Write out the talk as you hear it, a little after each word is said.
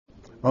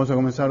Vamos a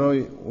comenzar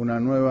hoy una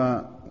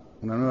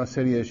nueva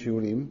serie de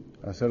shiurim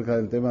acerca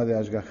del tema de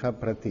Hashgaha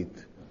Pratit,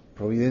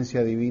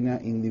 providencia divina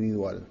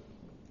individual.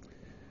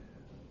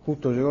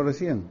 Llegó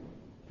recién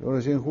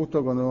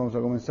justo cuando vamos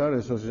a comenzar.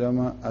 Eso se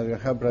llama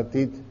Hashgaha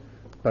Pratit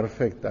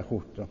perfecta,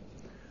 justo.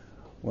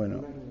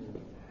 Bueno,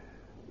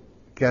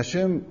 que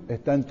Hashem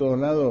está en todos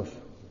lados,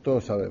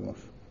 todos sabemos.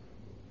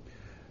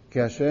 Que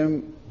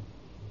Hashem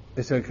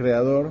es el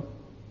creador,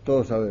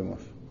 todos sabemos.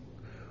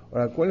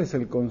 Ahora, ¿cuál es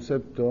el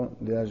concepto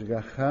de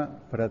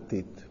Hashgaha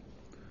Pratit?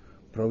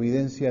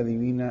 Providencia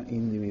divina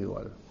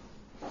individual.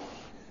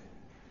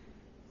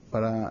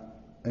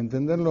 Para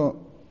entenderlo,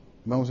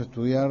 vamos a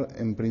estudiar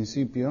en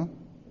principio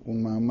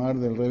un mamar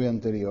del Rebbe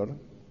anterior.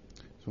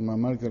 Es un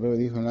mamar que el Rebbe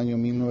dijo en el año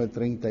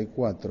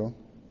 1934.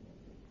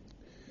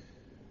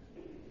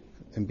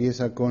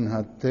 Empieza con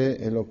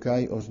Hate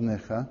Elokai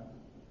Osneja.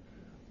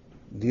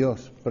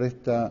 Dios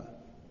presta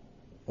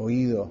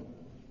oído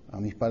a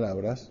mis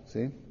palabras,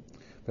 ¿sí?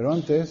 Pero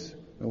antes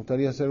me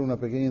gustaría hacer una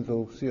pequeña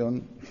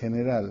introducción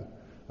general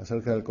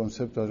acerca del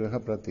concepto de Hashgaha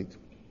Pratit.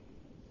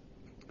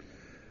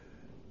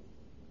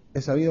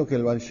 Es sabido que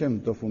el Baal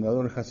Shem Tov,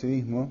 fundador del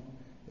Hasidismo,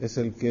 es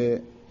el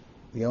que,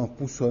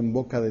 puso en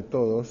boca de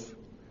todos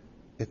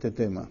este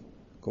tema.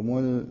 Como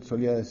él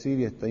solía decir,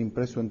 y está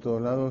impreso en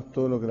todos lados,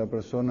 todo lo que la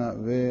persona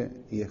ve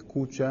y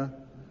escucha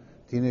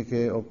tiene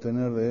que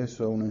obtener de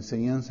eso una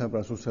enseñanza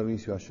para su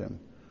servicio a Hashem.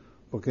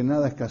 Porque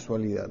nada es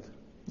casualidad.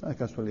 Nada es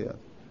casualidad.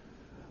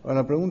 Ahora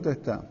la pregunta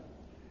está,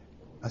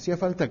 ¿hacía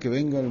falta que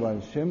venga el Baal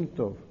Shem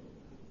Tov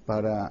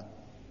para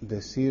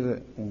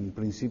decir un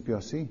principio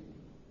así?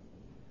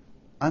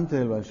 ¿Antes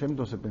del Baal Shem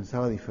Tov se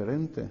pensaba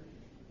diferente?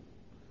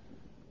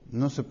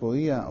 ¿No se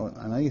podía,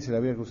 a nadie se le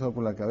había cruzado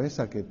por la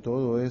cabeza que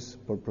todo es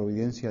por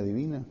providencia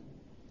divina?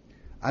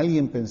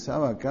 ¿Alguien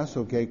pensaba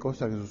acaso que hay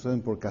cosas que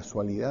suceden por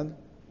casualidad?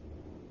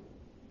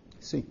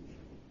 Sí.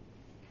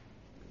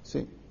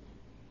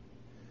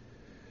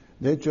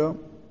 De hecho,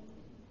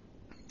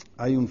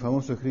 hay un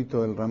famoso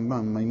escrito del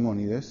Rambam,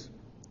 Maimónides,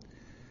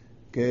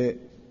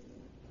 que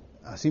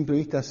a simple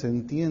vista se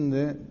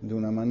entiende de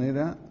una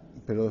manera,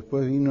 pero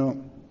después vino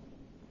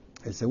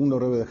el segundo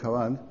Rebbe de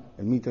Chabad,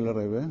 el Mittel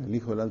Rebbe, el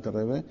hijo del Alter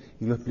Rebbe,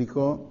 y lo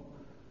explicó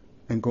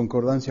en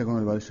concordancia con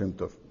el Baal Shem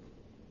Tov.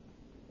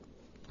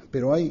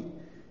 Pero hay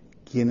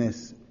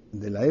quienes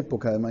de la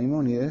época de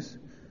Maimónides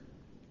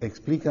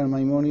explican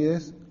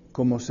Maimónides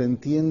como se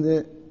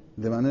entiende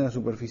de manera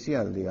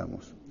superficial,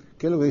 digamos.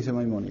 ¿Qué es lo que dice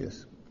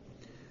Maimónides?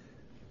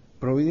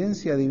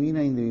 Providencia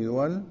divina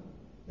individual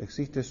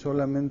existe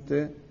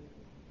solamente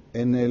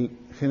en el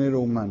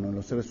género humano, en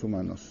los seres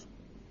humanos.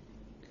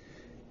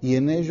 Y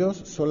en ellos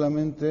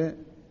solamente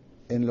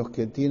en los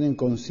que tienen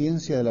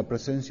conciencia de la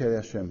presencia de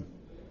Hashem.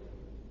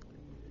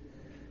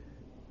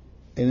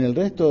 En el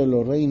resto de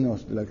los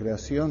reinos de la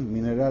creación,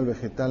 mineral,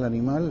 vegetal,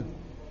 animal,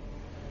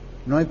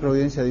 no hay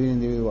providencia divina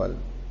individual.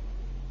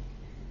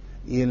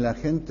 Y en la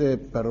gente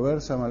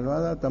perversa,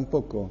 malvada,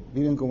 tampoco.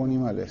 Viven como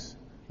animales.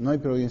 No hay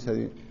providencia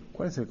divina.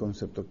 ¿Cuál es el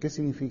concepto? ¿Qué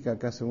significa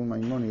acá según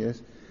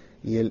Maimónides?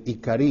 Y el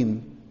Ikarim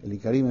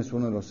es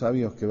uno de los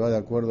sabios que va de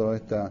acuerdo a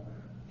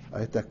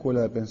esta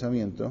escuela de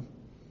pensamiento.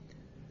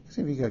 ¿Qué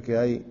significa que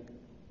hay?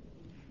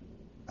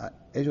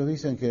 Ellos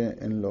dicen que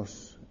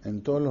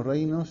en todos los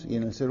reinos y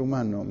en el ser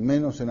humano,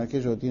 menos en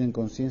aquellos que tienen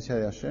conciencia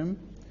de Hashem,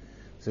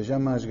 se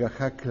llama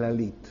Hashgaha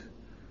Klalit,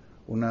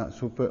 una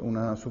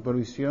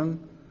supervisión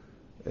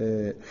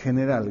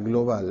general,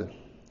 global.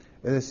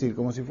 Es decir,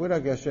 como si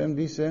fuera que Hashem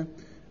dice,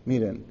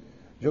 miren,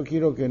 yo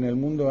quiero que en el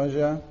mundo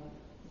haya,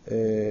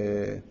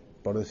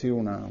 por decir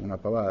una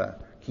pavada,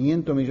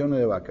 500 millones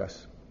de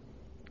vacas.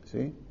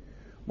 ¿Sí?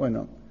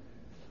 Bueno,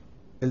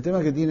 el tema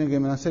es que tienen que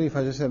nacer y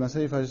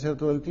fallecer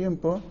todo el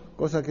tiempo,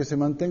 cosa que se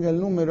mantenga el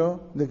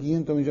número de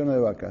 500 millones de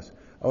vacas.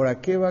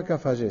 Ahora, ¿qué vaca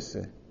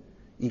fallece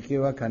y qué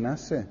vaca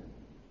nace?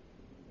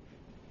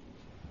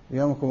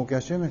 Digamos, como que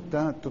Hashem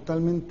está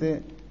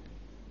totalmente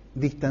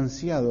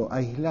distanciado,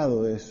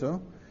 aislado de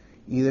eso,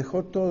 y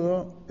dejó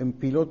todo en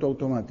piloto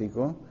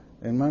automático,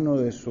 en manos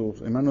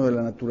de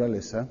la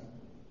naturaleza.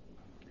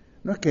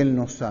 No es que él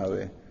no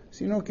sabe,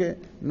 sino que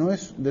no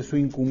es de su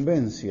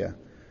incumbencia,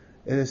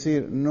 es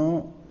decir,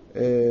 no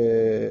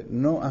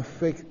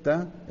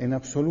afecta en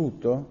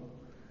absoluto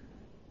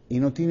y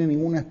no tiene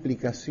ninguna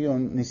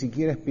explicación, ni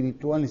siquiera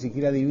espiritual, ni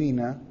siquiera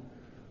divina,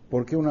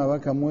 por qué una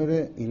vaca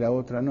muere y la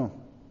otra no.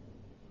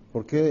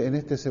 ¿Por qué en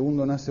este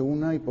segundo nace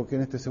una y por qué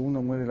en este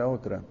segundo muere la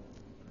otra?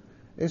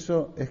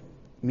 Eso es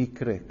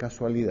mikre,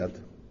 casualidad.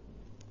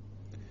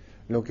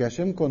 Lo que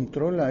Hashem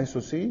controla,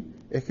 eso sí,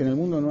 es que en el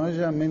mundo no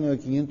haya menos de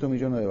 500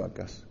 millones de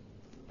vacas.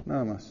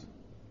 Nada más.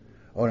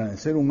 Ahora, en el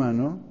ser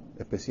humano,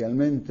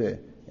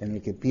 especialmente en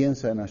el que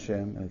piensa en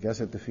Hashem, en el que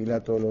hace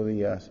tefilá todos los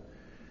días,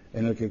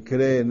 en el que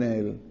cree en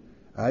él,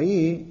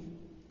 ahí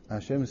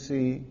Hashem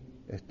sí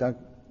está,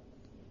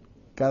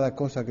 cada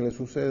cosa que le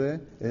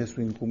sucede es de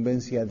su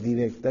incumbencia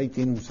directa y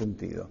tiene un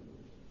sentido.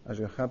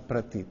 Hashgaha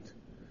Pratit,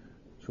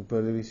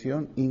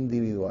 supervisión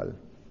individual.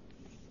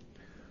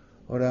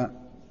 Ahora,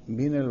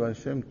 viene el Baal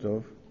Shem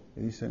Tov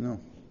y dice no.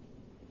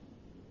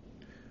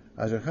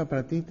 Hashgaha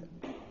Pratit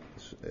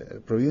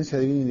providencia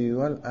divina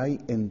individual hay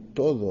en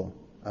todo,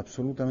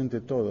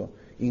 absolutamente todo.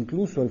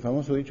 Incluso el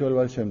famoso dicho del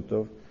Baal Shem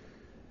Tov,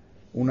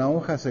 una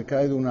hoja se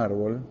cae de un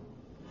árbol,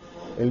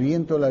 el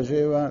viento la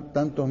lleva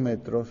tantos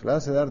metros, la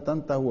hace dar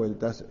tantas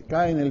vueltas,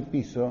 cae en el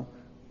piso,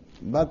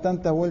 va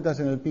tantas vueltas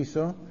en el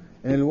piso,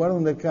 en el lugar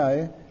donde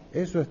cae,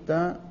 eso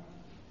está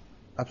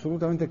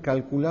absolutamente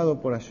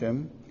calculado por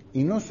Hashem,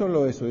 y no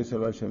solo eso, dice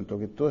el Baal Shem Tov,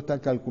 que todo está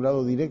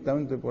calculado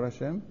directamente por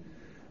Hashem,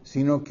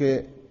 sino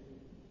que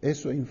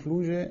eso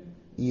influye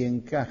y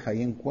encaja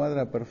y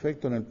encuadra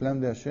perfecto en el plan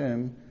de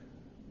Hashem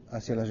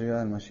hacia la llegada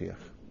del Mashiach.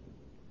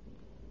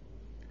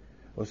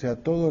 O sea,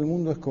 todo el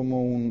mundo es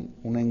como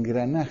un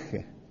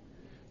engranaje,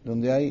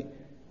 donde hay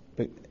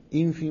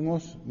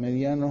ínfimos,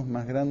 medianos,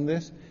 más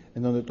grandes,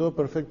 en donde todo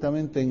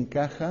perfectamente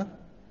encaja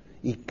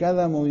y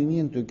cada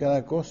movimiento y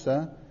cada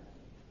cosa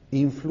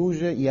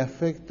influye y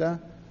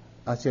afecta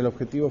hacia el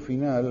objetivo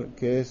final,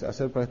 que es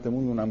hacer para este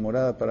mundo una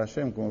morada para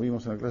Hashem, como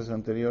vimos en las clases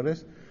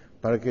anteriores,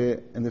 para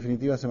que en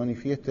definitiva se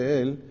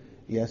manifieste Él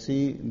y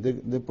así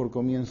dé por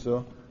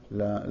comienzo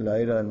la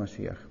era del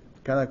Mashiach.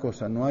 Cada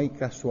cosa, no hay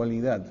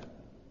casualidad.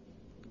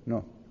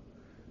 No.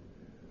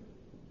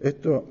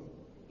 Esto,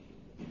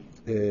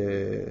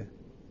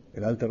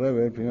 el Alter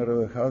Rebbe, el primer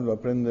Rebbe de Chabad, lo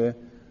aprende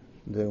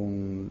de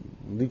un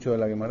dicho de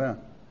la Gemara,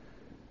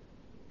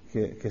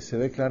 que se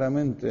ve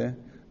claramente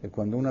que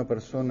cuando una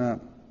persona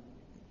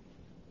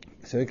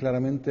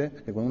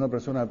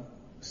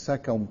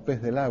saca un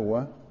pez del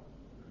agua,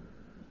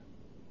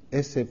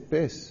 ese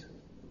pez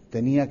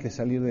tenía que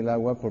salir del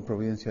agua por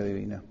providencia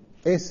divina.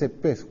 Ese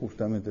pez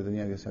justamente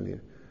tenía que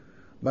salir.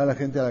 Va la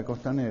gente a la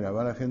costanera,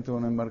 va la gente a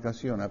una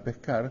embarcación a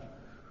pescar,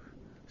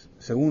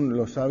 según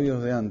los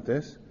sabios de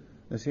antes,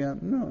 decían,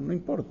 no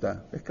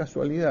importa, es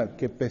casualidad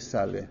qué pez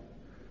sale.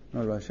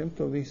 No, el Baal Shem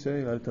Tov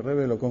dice, el Alter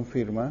Rebbe lo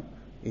confirma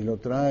y lo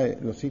trae,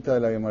 lo cita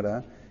de la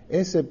Gemara,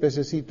 ese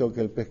pececito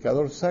que el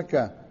pescador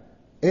saca,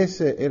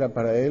 ese era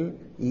para él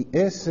y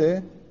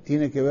ese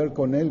tiene que ver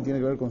con él, tiene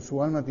que ver con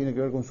su alma, tiene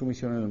que ver con su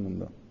misión en el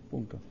mundo.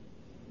 Punto.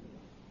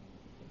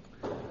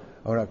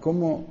 Ahora,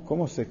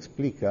 ¿cómo se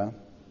explica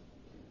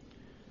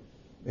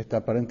esta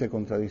aparente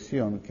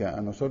contradicción que a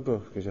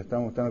nosotros, que ya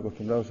estamos tan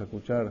acostumbrados a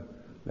escuchar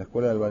la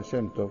escuela del Baal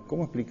Shem Tov,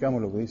 cómo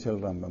explicamos lo que dice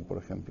el Rambam, por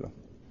ejemplo?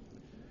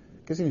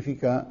 ¿Qué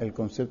significa el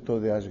concepto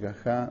de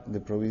Ashgajá, de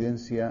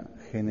providencia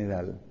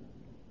general?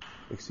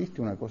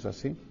 ¿Existe una cosa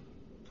así?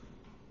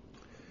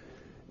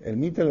 El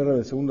Mittel Rebbe,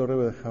 el segundo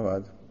Rebbe de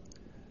Chabad,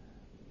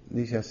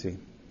 dice así: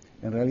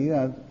 en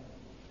realidad,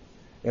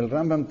 el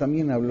Rambam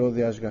también habló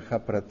de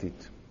Ashgajá Pratit,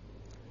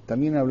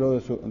 también habló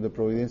de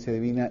providencia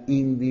divina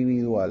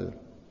individual.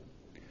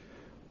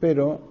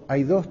 Pero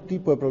hay dos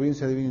tipos de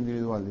providencia divina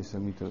individual,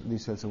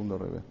 dice el segundo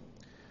Rebbe.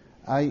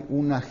 Hay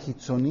una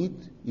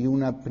hitzonit y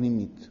una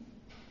primit.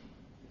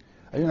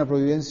 Hay una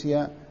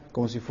providencia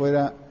como si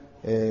fuera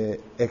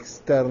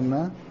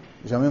externa,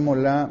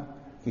 llamémosla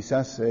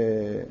quizás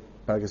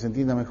para que se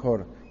entienda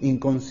mejor,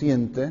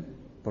 inconsciente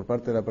por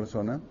parte de la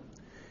persona.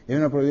 Y hay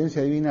una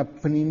providencia divina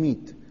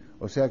primit,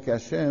 o sea que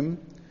Hashem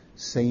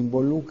se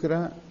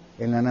involucra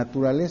en la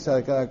naturaleza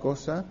de cada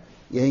cosa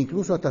e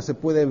incluso hasta se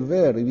puede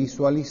ver y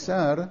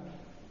visualizar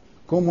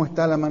cómo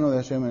está la mano de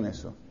Hashem en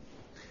eso.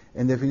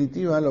 En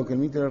definitiva, lo que el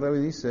Mittel Rebbe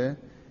dice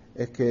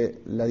es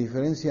que la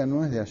diferencia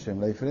no es de Hashem,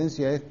 la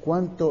diferencia es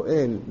cuánto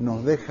Él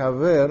nos deja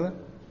ver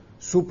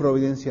su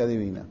providencia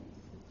divina.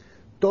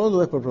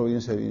 Todo es por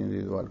providencia divina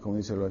individual, como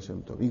dice el Baal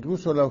Shem Tov.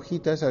 Incluso la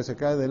hojita esa que se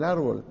cae del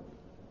árbol.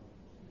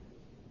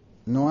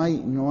 No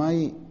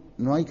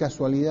hay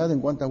casualidad en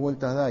cuántas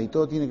vueltas da, y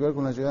todo tiene que ver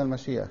con la llegada del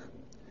Mashiach.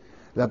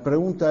 La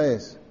pregunta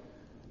es,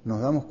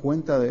 ¿nos damos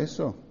cuenta de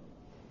eso?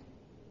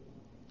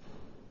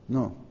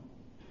 No.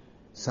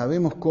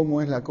 ¿Sabemos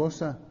cómo es la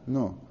cosa?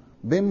 No.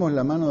 ¿Vemos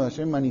la mano de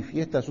Hashem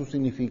manifiesta su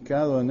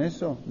significado en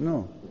eso?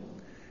 No.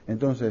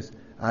 Entonces,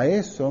 a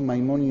eso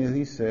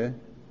Maimónides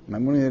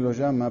lo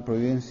llama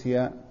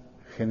providencia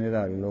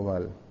general,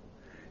 global.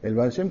 El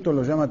Baal Shem Tov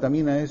lo llama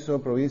también a eso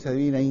providencia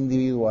divina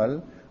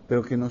individual,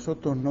 pero que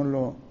nosotros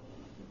no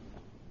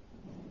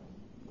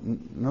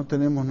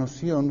tenemos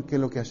noción qué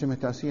es lo que Hashem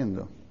está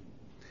haciendo.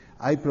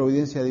 Hay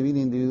providencia divina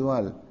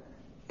individual,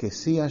 que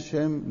sí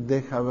Hashem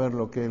deja ver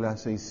lo que Él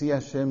hace, y sí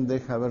Hashem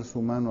deja ver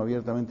su mano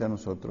abiertamente a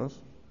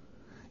nosotros.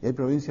 Y hay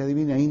providencia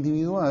divina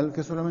individual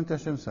que solamente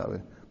Hashem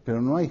sabe.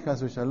 Pero no hay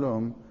Haz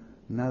Shalom,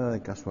 nada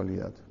de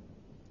casualidad.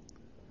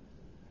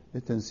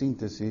 Esta en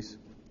síntesis,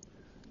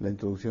 la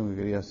introducción que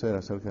quería hacer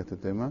acerca de este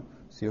tema.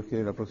 Si Dios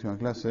quiere, la próxima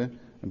clase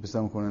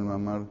empezamos con el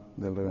mamar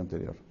del Rebbe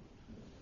anterior.